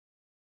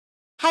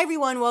Hi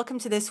everyone, welcome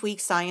to this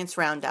week's Science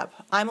Roundup.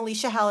 I'm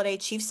Alycia Halladay,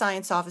 Chief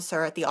Science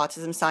Officer at the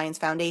Autism Science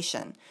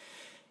Foundation.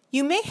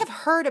 You may have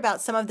heard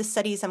about some of the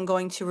studies I'm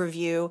going to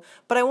review,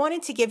 but I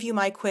wanted to give you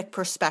my quick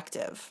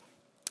perspective.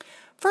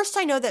 First,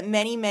 I know that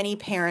many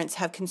parents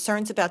have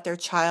concerns about their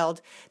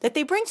child that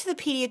they bring to the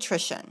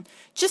pediatrician,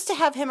 just to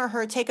have him or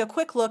her take a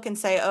quick look and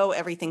say, oh,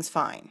 everything's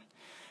fine.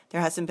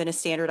 There hasn't been a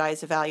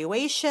standardized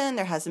evaluation,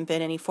 there hasn't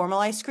been any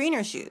formalized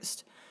screeners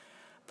used.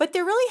 But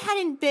there really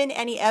hadn't been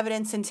any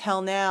evidence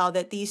until now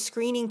that these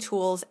screening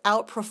tools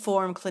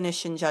outperform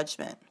clinician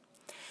judgment.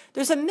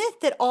 There's a myth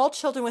that all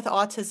children with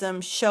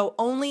autism show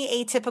only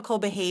atypical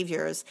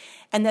behaviors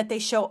and that they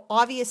show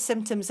obvious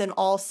symptoms in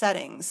all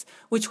settings,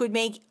 which would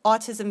make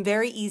autism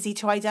very easy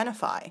to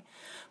identify.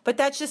 But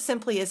that just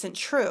simply isn't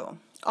true.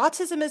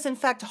 Autism is in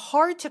fact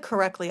hard to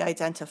correctly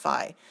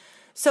identify.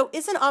 So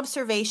is an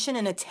observation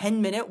in a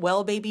 10-minute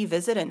well baby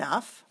visit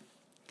enough?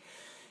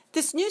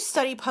 This new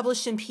study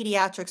published in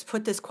Pediatrics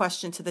put this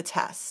question to the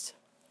test.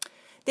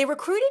 They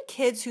recruited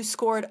kids who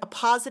scored a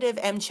positive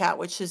MCHAT,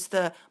 which is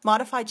the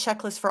modified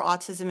checklist for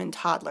autism in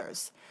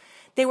toddlers.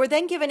 They were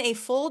then given a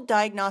full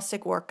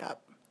diagnostic workup.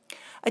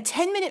 A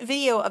 10-minute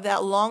video of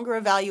that longer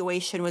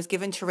evaluation was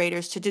given to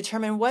raters to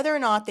determine whether or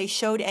not they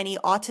showed any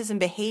autism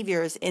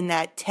behaviors in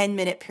that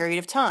 10-minute period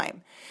of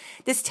time.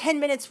 This 10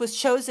 minutes was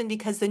chosen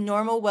because the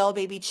normal well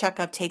baby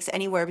checkup takes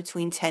anywhere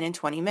between 10 and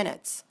 20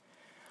 minutes.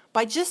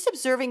 By just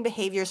observing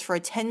behaviors for a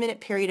 10-minute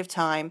period of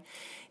time,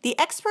 the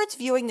experts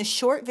viewing the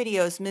short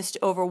videos missed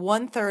over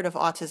 1/3 of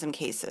autism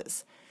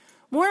cases.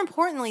 More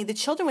importantly, the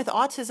children with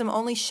autism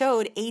only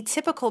showed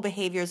atypical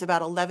behaviors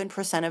about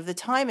 11% of the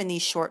time in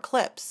these short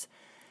clips.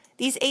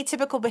 These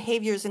atypical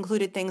behaviors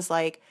included things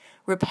like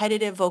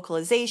repetitive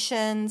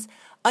vocalizations,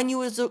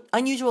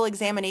 unusual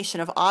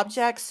examination of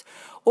objects,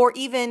 or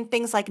even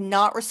things like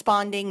not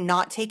responding,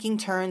 not taking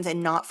turns,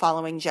 and not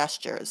following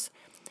gestures.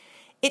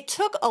 It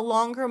took a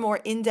longer, more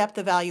in-depth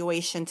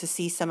evaluation to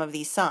see some of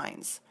these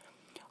signs.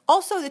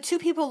 Also, the two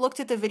people looked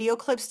at the video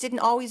clips didn't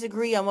always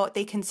agree on what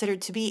they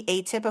considered to be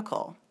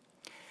atypical.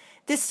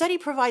 This study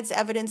provides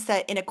evidence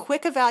that in a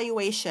quick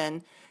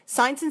evaluation,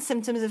 signs and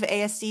symptoms of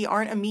ASD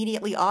aren't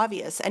immediately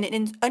obvious, and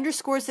it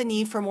underscores the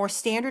need for more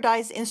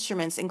standardized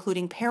instruments,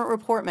 including parent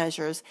report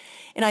measures,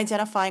 in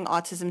identifying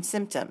autism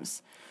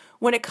symptoms.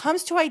 When it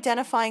comes to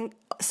identifying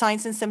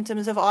signs and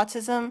symptoms of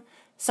autism,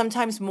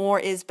 sometimes more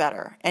is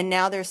better, and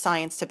now there's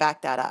science to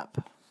back that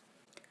up.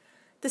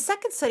 The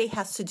second study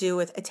has to do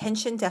with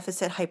attention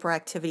deficit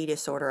hyperactivity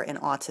disorder in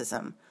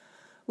autism.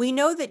 We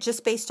know that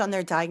just based on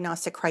their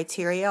diagnostic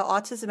criteria,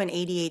 autism and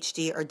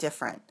ADHD are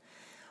different.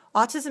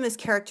 Autism is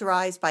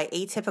characterized by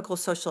atypical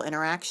social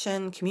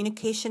interaction,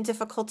 communication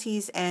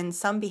difficulties, and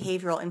some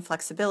behavioral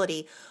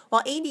inflexibility,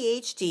 while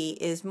ADHD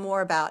is more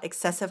about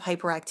excessive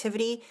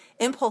hyperactivity,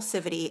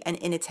 impulsivity, and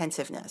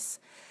inattentiveness.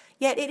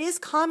 Yet it is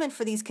common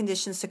for these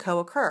conditions to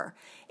co-occur.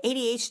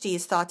 ADHD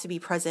is thought to be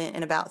present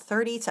in about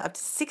 30 to up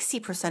to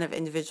 60% of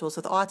individuals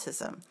with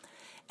autism.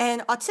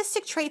 And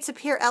autistic traits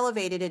appear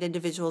elevated in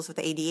individuals with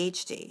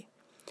ADHD.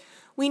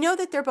 We know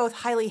that they're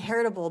both highly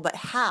heritable, but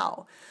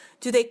how?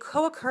 Do they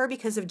co-occur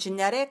because of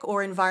genetic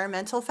or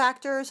environmental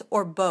factors,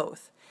 or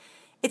both?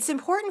 It's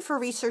important for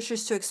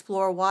researchers to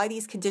explore why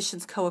these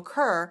conditions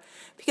co-occur,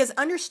 because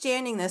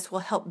understanding this will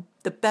help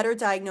the better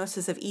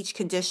diagnosis of each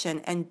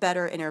condition and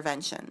better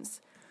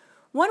interventions.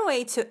 One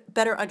way to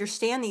better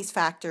understand these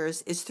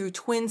factors is through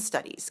twin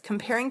studies,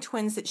 comparing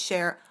twins that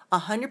share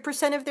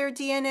 100% of their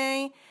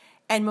DNA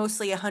and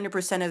mostly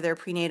 100% of their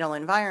prenatal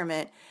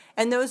environment,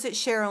 and those that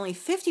share only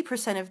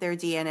 50% of their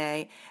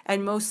DNA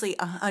and mostly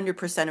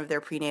 100% of their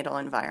prenatal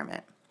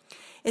environment.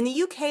 In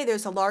the UK,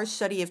 there's a large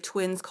study of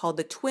twins called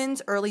the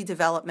Twins Early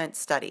Development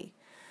Study.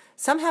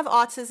 Some have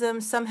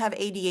autism, some have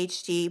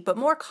ADHD, but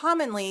more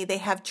commonly, they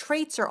have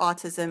traits or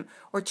autism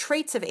or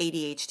traits of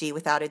ADHD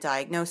without a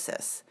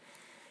diagnosis.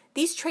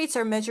 These traits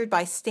are measured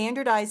by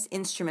standardized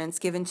instruments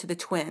given to the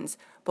twins,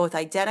 both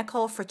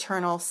identical,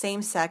 fraternal,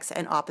 same-sex,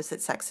 and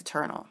opposite-sex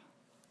fraternal.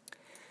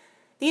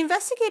 The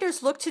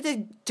investigators looked to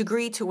the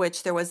degree to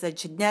which there was a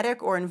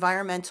genetic or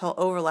environmental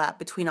overlap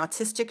between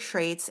autistic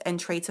traits and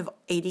traits of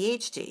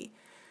ADHD.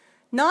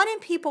 Not in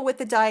people with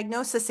the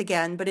diagnosis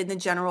again, but in the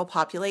general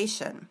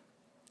population.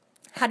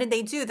 How did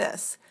they do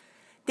this?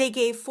 They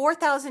gave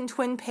 4,000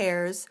 twin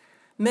pairs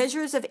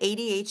measures of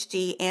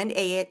ADHD and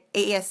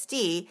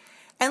ASD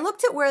and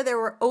looked at where there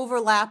were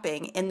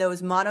overlapping in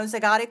those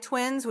monozygotic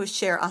twins, which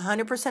share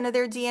 100% of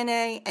their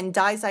DNA, and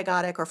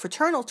dizygotic or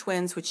fraternal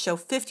twins, which show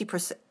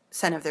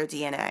 50% of their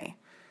DNA.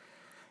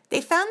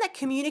 They found that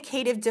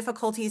communicative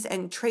difficulties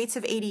and traits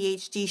of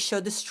ADHD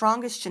showed the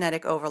strongest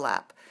genetic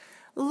overlap.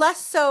 Less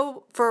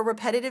so for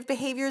repetitive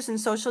behaviors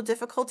and social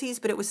difficulties,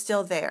 but it was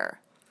still there.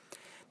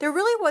 There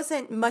really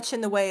wasn't much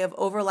in the way of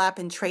overlap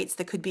in traits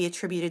that could be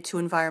attributed to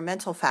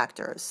environmental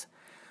factors.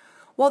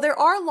 While there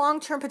are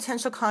long-term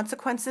potential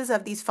consequences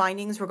of these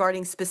findings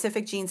regarding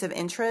specific genes of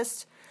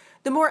interest,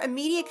 the more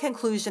immediate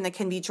conclusion that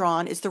can be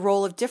drawn is the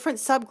role of different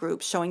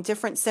subgroups showing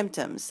different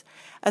symptoms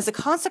as a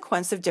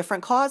consequence of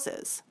different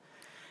causes.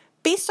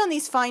 Based on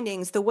these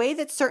findings, the way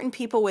that certain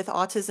people with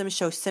autism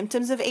show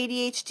symptoms of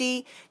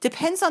ADHD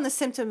depends on the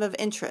symptom of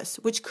interest,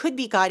 which could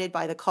be guided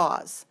by the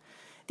cause.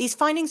 These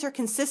findings are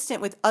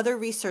consistent with other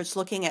research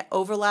looking at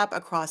overlap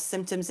across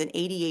symptoms in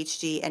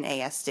ADHD and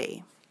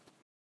ASD.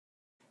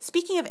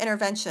 Speaking of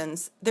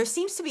interventions, there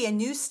seems to be a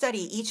new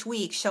study each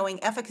week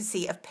showing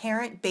efficacy of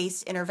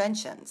parent-based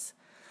interventions.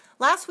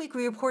 Last week,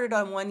 we reported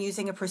on one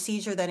using a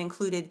procedure that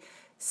included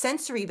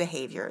sensory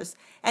behaviors,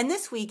 and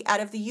this week,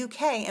 out of the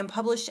UK and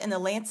published in the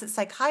Lancet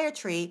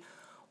Psychiatry,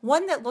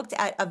 one that looked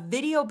at a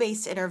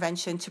video-based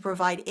intervention to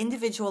provide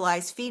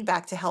individualized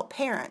feedback to help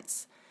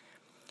parents.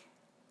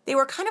 They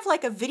were kind of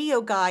like a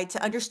video guide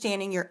to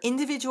understanding your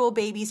individual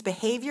baby's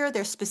behavior,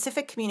 their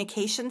specific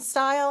communication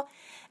style,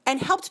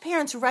 and helped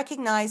parents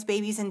recognize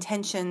babies'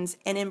 intentions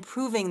and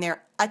improving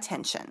their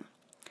attention.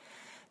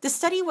 The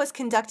study was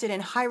conducted in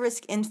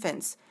high-risk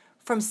infants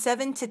from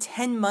 7 to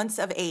 10 months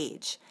of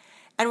age.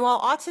 And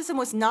while autism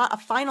was not a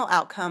final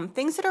outcome,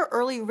 things that are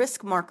early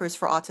risk markers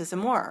for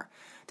autism were.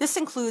 This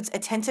includes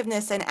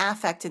attentiveness and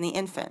affect in the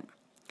infant.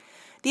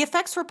 The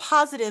effects were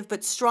positive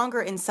but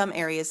stronger in some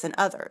areas than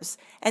others,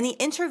 and the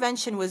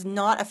intervention was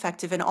not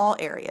effective in all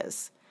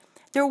areas.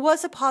 There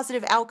was a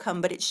positive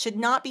outcome, but it should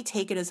not be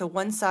taken as a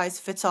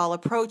one-size-fits-all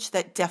approach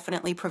that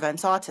definitely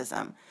prevents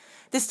autism.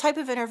 This type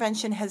of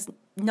intervention has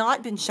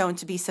not been shown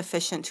to be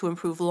sufficient to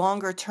improve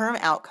longer-term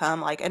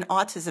outcome like an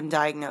autism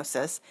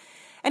diagnosis,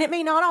 and it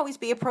may not always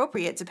be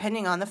appropriate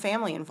depending on the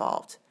family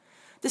involved.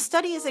 The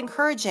study is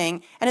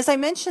encouraging, and as I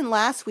mentioned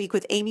last week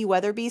with Amy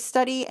Weatherby's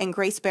study and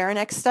Grace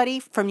Baranek's study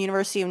from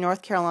University of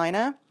North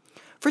Carolina,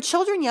 for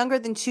children younger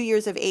than 2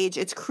 years of age,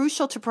 it's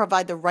crucial to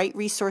provide the right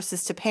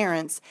resources to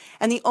parents,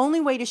 and the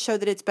only way to show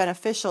that it's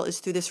beneficial is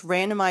through this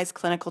randomized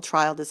clinical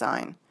trial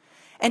design.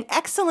 An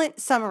excellent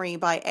summary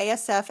by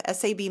ASF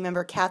SAB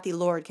member Kathy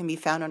Lord can be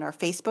found on our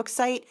Facebook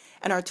site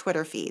and our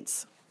Twitter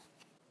feeds.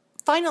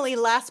 Finally,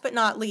 last but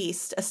not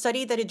least, a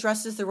study that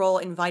addresses the role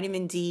in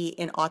vitamin D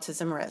in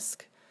autism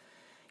risk.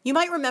 You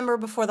might remember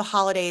before the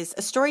holidays,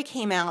 a story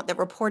came out that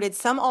reported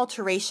some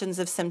alterations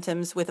of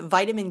symptoms with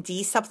vitamin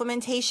D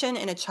supplementation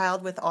in a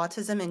child with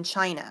autism in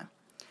China.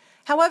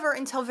 However,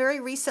 until very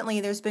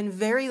recently, there's been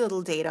very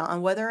little data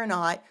on whether or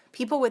not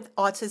people with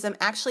autism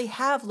actually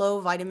have low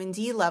vitamin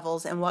D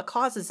levels and what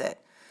causes it.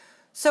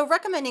 So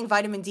recommending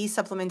vitamin D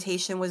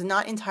supplementation was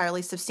not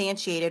entirely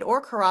substantiated or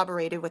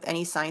corroborated with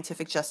any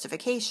scientific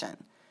justification.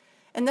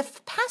 In the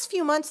past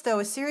few months, though,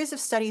 a series of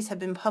studies have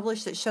been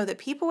published that show that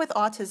people with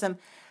autism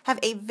have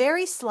a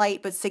very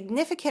slight but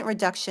significant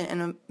reduction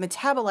in a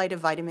metabolite of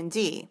vitamin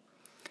D.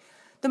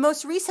 The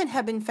most recent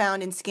have been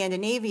found in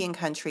Scandinavian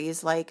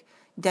countries like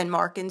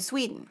Denmark and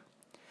Sweden.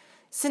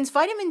 Since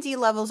vitamin D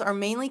levels are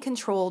mainly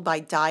controlled by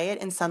diet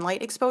and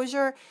sunlight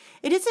exposure,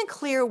 it isn't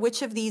clear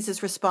which of these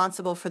is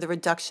responsible for the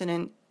reduction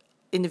in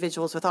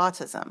individuals with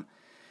autism.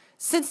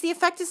 Since the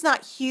effect is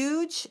not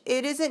huge,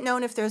 it isn't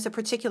known if there's a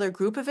particular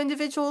group of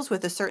individuals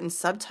with a certain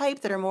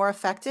subtype that are more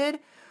affected,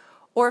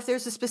 or if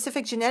there's a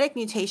specific genetic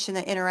mutation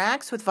that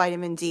interacts with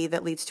vitamin D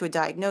that leads to a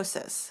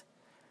diagnosis.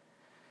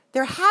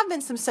 There have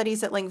been some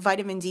studies that link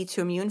vitamin D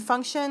to immune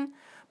function,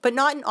 but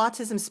not in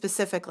autism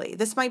specifically.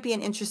 This might be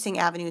an interesting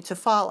avenue to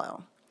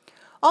follow.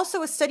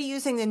 Also, a study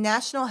using the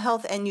National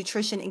Health and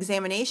Nutrition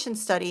Examination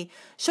Study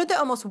showed that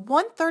almost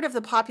 1/3 of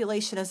the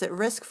population is at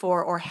risk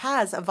for or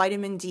has a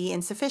vitamin D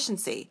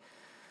insufficiency.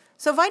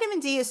 So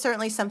vitamin D is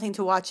certainly something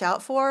to watch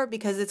out for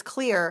because it's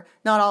clear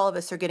not all of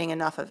us are getting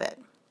enough of it.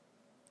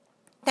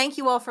 Thank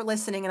you all for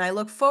listening, and I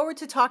look forward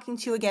to talking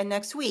to you again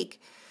next week.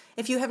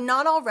 If you have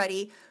not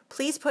already,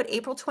 please put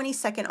April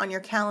 22nd on your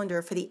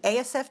calendar for the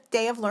ASF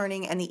Day of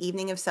Learning and the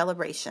Evening of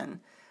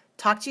Celebration.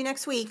 Talk to you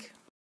next week.